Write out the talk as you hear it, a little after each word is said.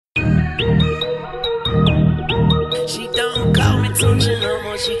She don't call me Tunchi no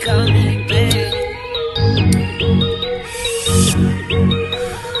more, she call me babe.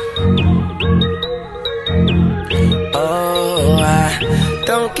 Oh, I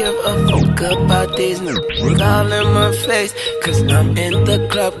don't give a fuck about these niggas all in my face, cause I'm in the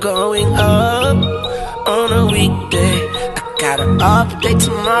club going up on a weekday. I got an off day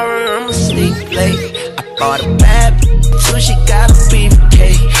tomorrow, I'ma sleep late. I bought a bad so she got a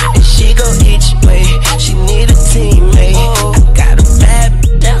beefcake, and she go each way, she need a teammate. I got a bad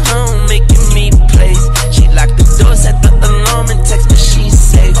at home making me plays. She locked the door, set the alarm and text me she's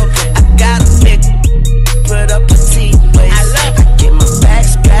safe. I got a big, put up a T-way. I get my back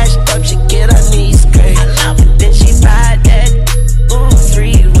splashed up, she get her knees scraped. And then she ride that,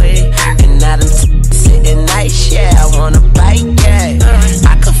 three-way. And I done sitting nice, yeah, I wanna bite, yeah.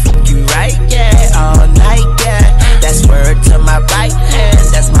 I could fuck you right, yeah, all night, yeah. That's word to my right hand,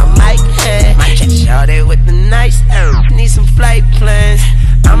 that's my mic hand. Shawty with the nice need some flight plans.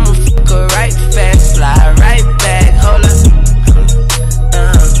 I'ma fuck her right fast, fly right back. Hold up,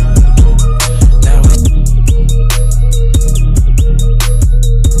 now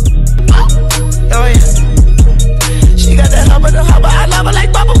oh yeah, she got that hubba, I love her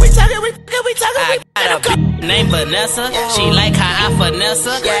like Bubba. We talking. I got a named Vanessa. She like how I finesse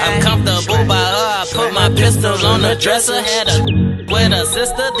her. I'm comfortable by her. I put my pistols on the dresser. Had a with a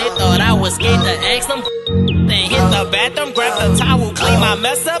sister. They thought I was scared to ask them. Then hit the bathroom, grab the towel, clean my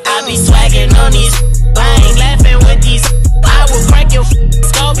mess up. I be swagging on these. I ain't laughing with these. I will crack your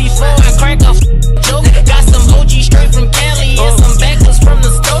skull before I crack a joke. Got some OG straight from Cali and some backwoods from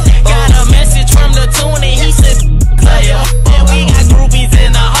the stove. Got a message from the tune and he said, and we got groupies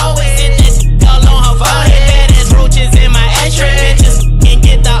in the hallway. Sit that all on her forehead. Bad ass roaches in my ashtray. Bitches can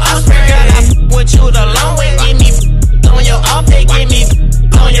get the offspring. Girl, I with you the long way. Give me on your off day. Give me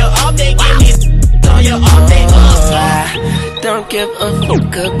on your off day. Give me on your off day. I don't give a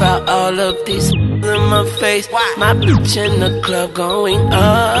fuck about all of these in my face. My bitch in the club going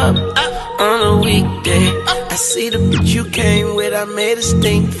up on a weekday. I see the bitch you came with, I made a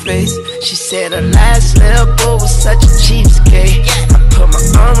stink face. She said her last little boy was such a cheapskate. I put my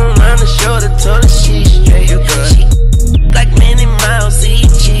arm around her shoulder, told her she's straight. She like Minnie Mouse,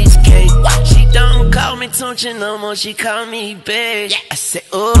 eat cheesecake. She don't call me Tunchi no more, she call me babe. I said,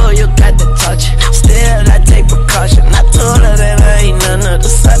 oh, you got the touch. Still, I take precaution. I told her that I ain't none of the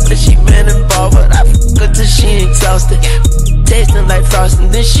sucker she been involved with. I fuck her till she exhausted, tasting like frosting.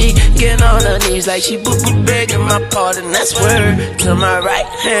 Then she get on her knees like she begging my pardon. That's word to my right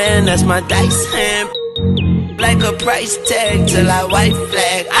hand, that's my dice hand. Like a price tag till I white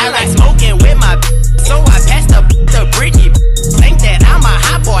flag. I like smoking with my so I passed the to Britney. Think that I'm a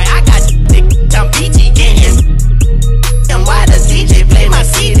hot boy, I got thick, I'm BG getting. And why the DJ play my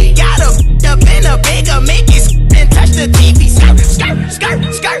CD? Got a up in a bigger, make it and touch the TV. Skirt,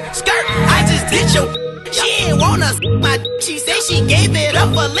 skirt. I just did your. She ain't wanna my. She say she gave it up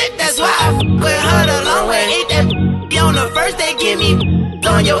for lit. That's why I with her the long way. Ain't that on the first day? Give me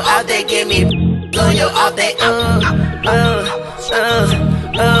on your out day. Give me on your out day.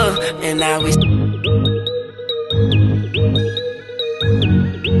 And now we.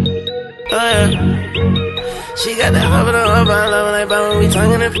 She got that hubba, I love like Bubba. We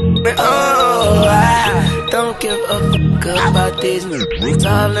talking it. Oh, I don't give a fuck about these niggas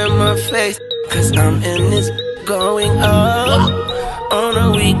all in my face, cause I'm in this going up on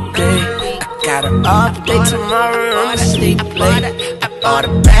a weekday. I got an off day tomorrow, I'ma sleep late. I bought a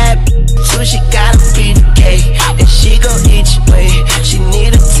bad so she got a beefcake, and she go each way, she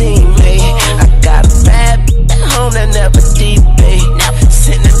need a teammate. I got a bad at home that never debate,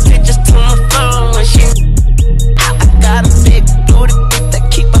 sending pictures to my phone when she. I got a big booty that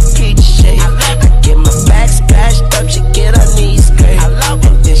keep her peach shape. I get my back splashed up, she get her knees scraped.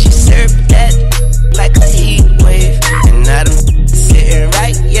 And then she serve that like a heat wave. And I done sitting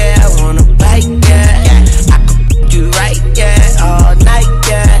right, yeah, I wanna bite, yeah. I could fuck you right, yeah, all night,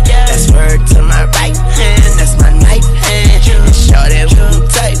 yeah. That's word to my right hand, that's my knife hand. And shorty with them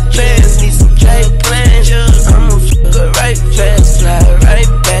tight pants, need some trade plans. I'ma fuck her right fast, fly right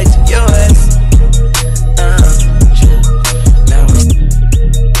back to your ass.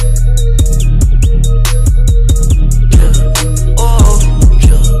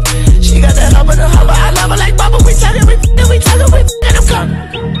 I love her like Bubba. We talking, and I'm coming.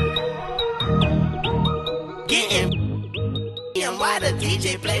 Getting why the DJ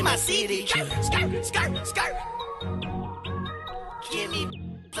play my CD. Skirt. Give me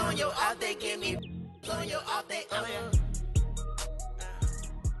on your out there, give me on your out there.